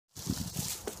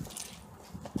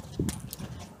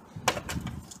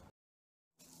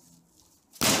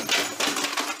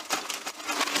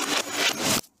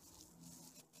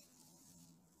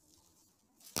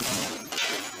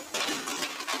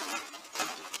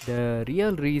The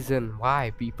real reason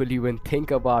why people even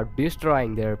think about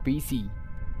destroying their PC.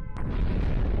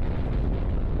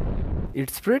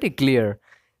 It's pretty clear.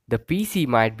 The PC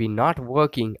might be not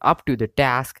working up to the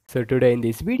task. So today in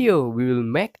this video, we will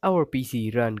make our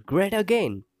PC run great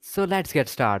again. So let's get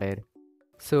started.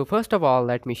 So first of all,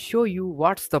 let me show you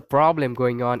what's the problem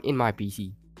going on in my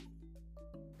PC.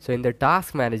 So in the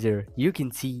task manager, you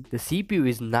can see the CPU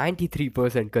is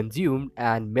 93% consumed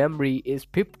and memory is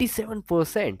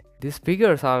 57%. These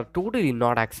figures are totally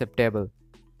not acceptable.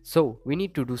 So we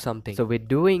need to do something. So we're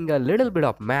doing a little bit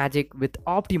of magic with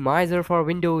optimizer for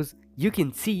Windows. You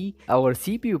can see our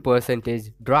CPU percentage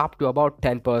dropped to about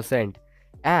 10%.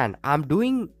 And I'm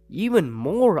doing even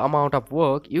more amount of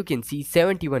work. You can see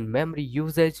 71 memory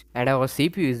usage and our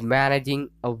CPU is managing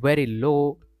a very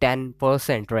low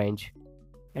 10% range.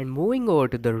 And moving over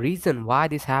to the reason why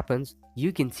this happens,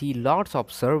 you can see lots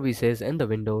of services in the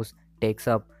Windows takes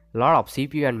up a lot of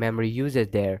CPU and memory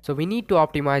usage there. So we need to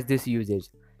optimize this usage.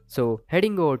 So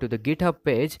heading over to the GitHub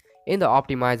page, in the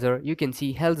optimizer, you can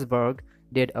see Hellsberg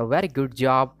did a very good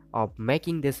job of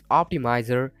making this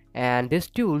optimizer, and this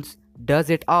tools does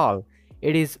it all.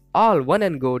 It is all one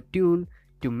and go tool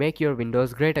to make your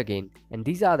Windows great again. And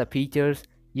these are the features.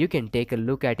 You can take a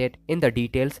look at it in the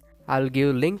details. I'll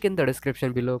give link in the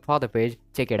description below for the page,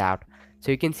 check it out.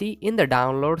 So you can see in the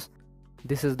downloads,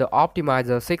 this is the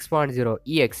Optimizer 6.0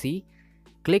 exe.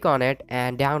 Click on it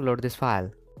and download this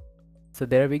file. So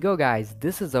there we go guys,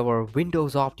 this is our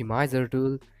Windows Optimizer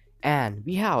tool and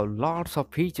we have lots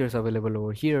of features available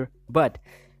over here. But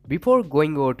before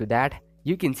going over to that,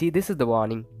 you can see this is the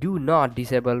warning, do not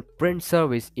disable print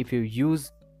service if you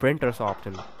use printers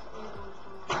option.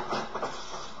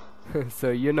 So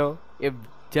you know, if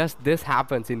just this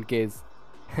happens in case,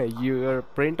 your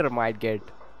printer might get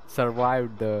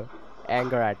survived the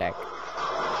anger attack.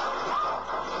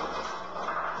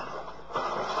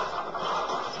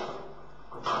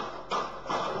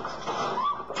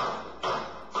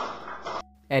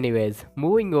 Anyways,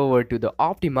 moving over to the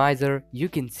optimizer, you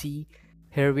can see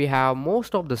here we have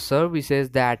most of the services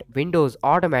that Windows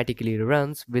automatically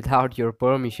runs without your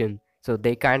permission. So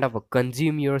they kind of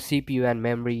consume your CPU and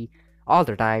memory all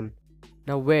the time.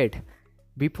 Now wait,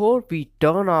 before we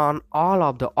turn on all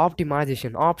of the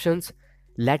optimization options,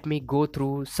 let me go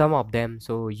through some of them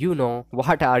so you know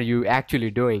what are you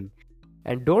actually doing.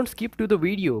 And don't skip to the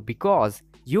video because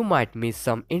you might miss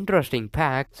some interesting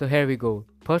facts. So here we go.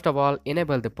 First of all,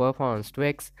 enable the performance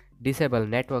tweaks, disable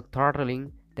network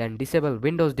throttling, then disable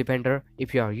Windows Defender.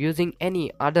 If you are using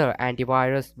any other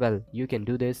antivirus, well, you can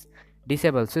do this.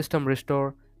 Disable system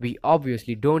restore, we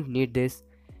obviously don't need this.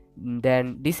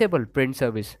 Then disable print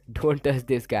service, don't touch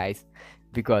this guys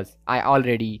because I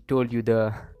already told you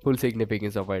the full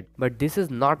significance of it. But this is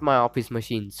not my office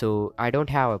machine, so I don't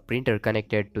have a printer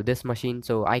connected to this machine,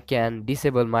 so I can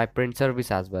disable my print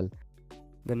service as well.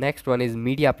 The next one is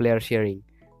media player sharing.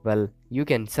 Well, you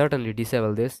can certainly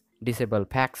disable this. Disable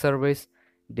pack service,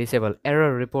 disable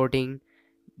error reporting,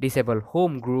 disable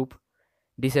home group,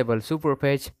 disable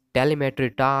superfetch,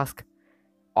 telemetry task,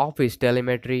 office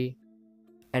telemetry.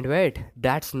 And wait,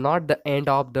 that's not the end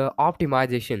of the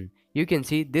optimization. You can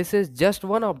see this is just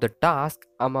one of the tasks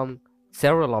among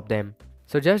several of them.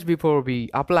 So just before we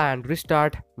apply and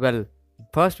restart, well,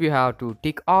 first we have to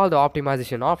tick all the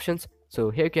optimization options. So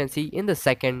here you can see in the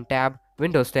second tab,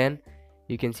 Windows 10,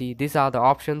 you can see these are the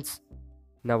options.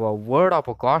 Now a word of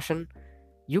a caution,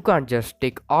 you can't just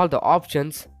tick all the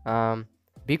options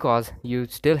because you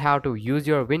still have to use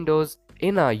your Windows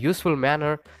in a useful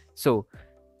manner. So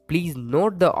please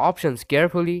note the options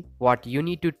carefully, what you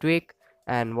need to tweak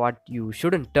and what you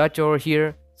shouldn't touch over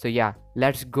here. So yeah,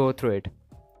 let's go through it.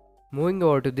 Moving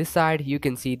over to this side, you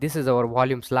can see this is our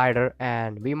volume slider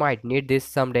and we might need this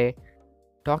someday.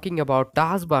 Talking about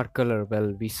taskbar color,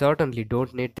 well, we certainly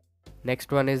don't need this.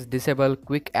 Next one is disable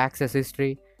quick access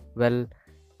history. Well,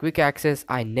 quick access,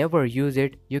 I never use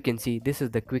it. You can see this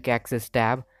is the quick access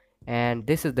tab and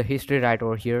this is the history right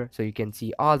over here, so you can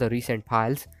see all the recent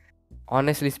files.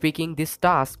 Honestly speaking, this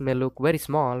task may look very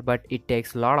small, but it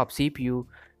takes a lot of CPU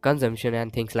consumption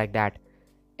and things like that.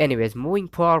 Anyways, moving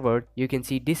forward, you can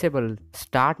see disable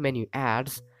start menu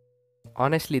ads.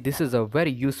 Honestly, this is a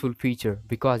very useful feature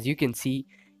because you can see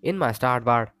in my start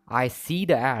bar, I see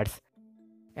the ads.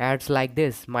 Ads like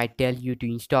this might tell you to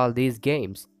install these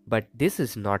games, but this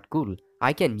is not cool.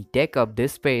 I can take up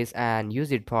this space and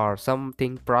use it for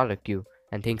something productive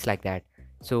and things like that.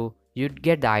 So you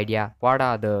get the idea what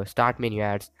are the start menu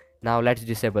ads. Now let's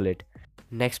disable it.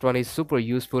 Next one is super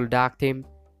useful dark theme,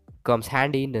 comes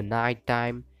handy in the night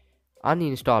time.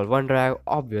 Uninstall OneDrive,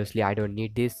 obviously I don't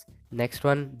need this. Next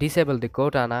one, disable the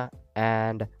Cortana.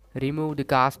 and remove the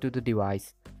cast to the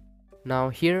device. Now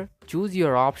here choose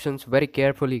your options very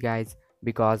carefully guys,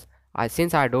 because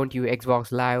since I don't use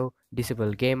Xbox Live,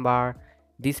 disable game bar,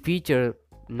 this feature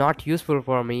not useful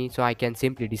for me, so I can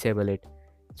simply disable it.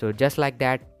 So just like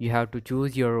that you have to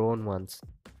choose your own ones.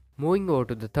 Moving over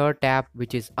to the third tab,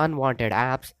 which is Unwanted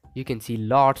Apps, you can see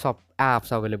lots of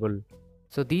apps available.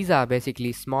 So these are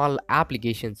basically small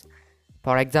applications.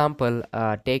 For example,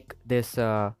 take this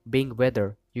Bing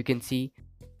Weather. You can see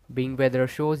Bing Weather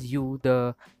shows you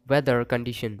the weather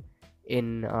condition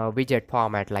in widget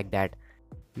format like that.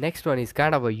 Next one is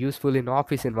kind of a useful in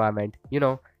office environment.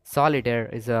 Solitaire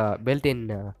is a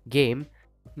built-in game.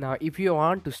 Now, if you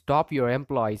want to stop your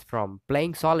employees from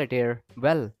playing solitaire,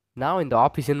 well, now in the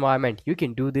office environment, you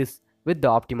can do this with the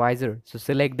optimizer. So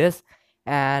select this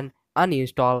and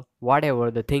uninstall whatever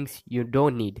the things you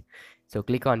don't need. So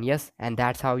click on yes, and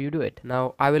that's how you do it.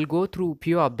 Now I will go through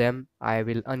few of them. I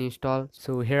will uninstall.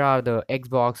 So here are the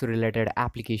Xbox related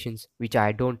applications which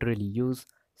I don't really use.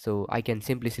 So I can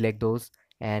simply select those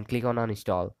and click on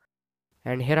uninstall.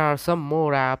 And here are some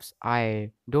more apps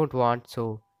I don't want,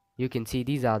 so you can see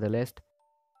these are the list.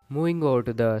 Moving over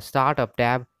to the startup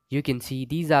tab, you can see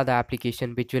these are the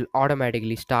application which will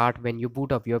automatically start when you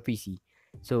boot up your PC.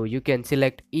 So you can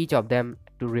select each of them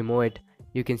to remove it.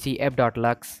 You can see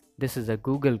app.lux. This is a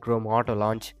Google Chrome auto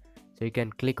launch. So you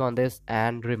can click on this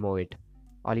and remove it.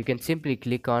 Or you can simply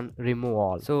click on remove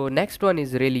all. So next one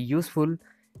is really useful.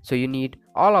 So you need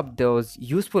all of those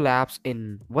useful apps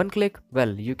in one click. Well,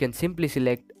 you can simply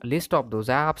select a list of those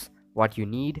apps what you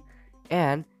need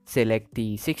and select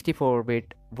the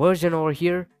 64-bit version over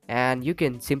here, and you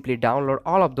can simply download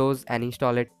all of those and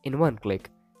install it in one click.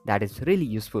 That is really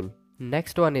useful.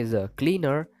 Next one is a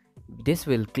cleaner. This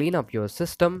will clean up your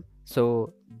system.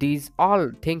 So these all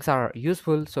things are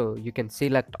useful, so you can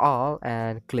select all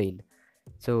and clean.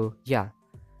 So yeah,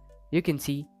 you can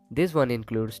see this one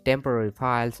includes temporary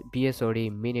files,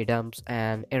 BSOD, mini dumps,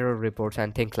 and error reports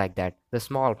and things like that. The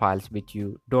small files which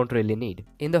you don't really need.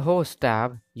 In the host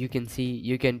tab, you can see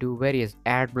you can do various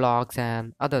ad blocks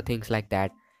and other things like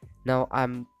that. Now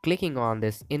I'm clicking on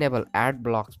this enable ad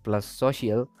blocks plus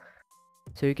social.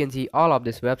 So you can see all of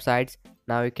these websites.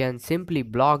 Now you can simply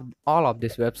block all of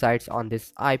these websites on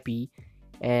this IP,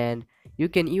 and you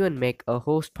can even make a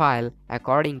host file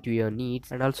according to your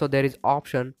needs, and also there is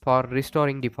option for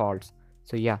restoring defaults.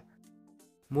 So yeah,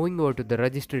 moving over to the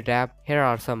registry tab, here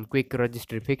are some quick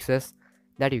registry fixes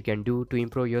that you can do to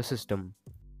improve your system.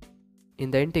 In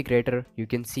the integrator, you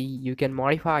can see you can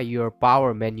modify your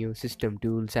power menu, system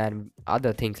tools, and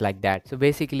other things like that. So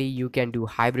basically you can do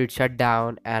hybrid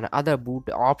shutdown and other boot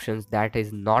options that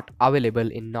is not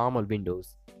available in normal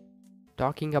Windows.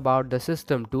 Talking about the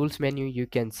system tools menu, you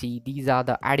can see these are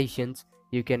the additions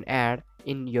you can add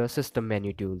in your system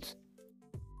menu tools.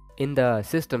 In the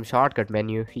system shortcut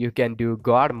menu, you can do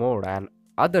guard mode and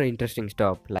other interesting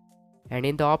stuff. And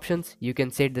in the options, you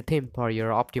can set the theme for your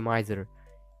optimizer.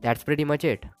 That's pretty much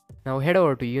it. Now head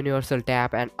over to Universal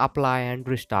tab and apply and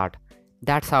restart.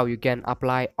 That's how you can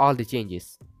apply all the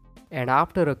changes. And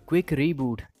after a quick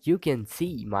reboot, you can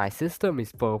see my system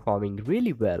is performing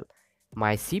really well.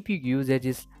 My CPU usage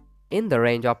is in the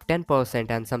range of 10%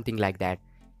 and something like that.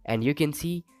 And you can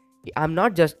see I'm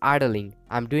not just idling,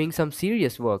 I'm doing some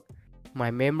serious work. My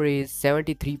memory is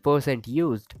 73%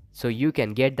 used, so you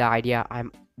can get the idea.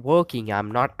 I'm working,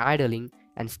 I'm not idling,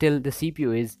 and still the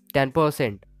CPU is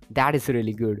 10%. That is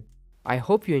really good. I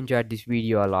hope you enjoyed this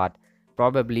video a lot.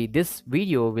 Probably this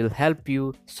video will help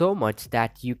you so much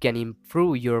that you can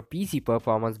improve your PC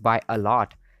performance by a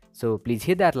lot. So please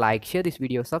hit that like, share this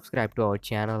video, subscribe to our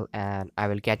channel, and I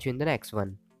will catch you in the next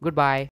one. Goodbye.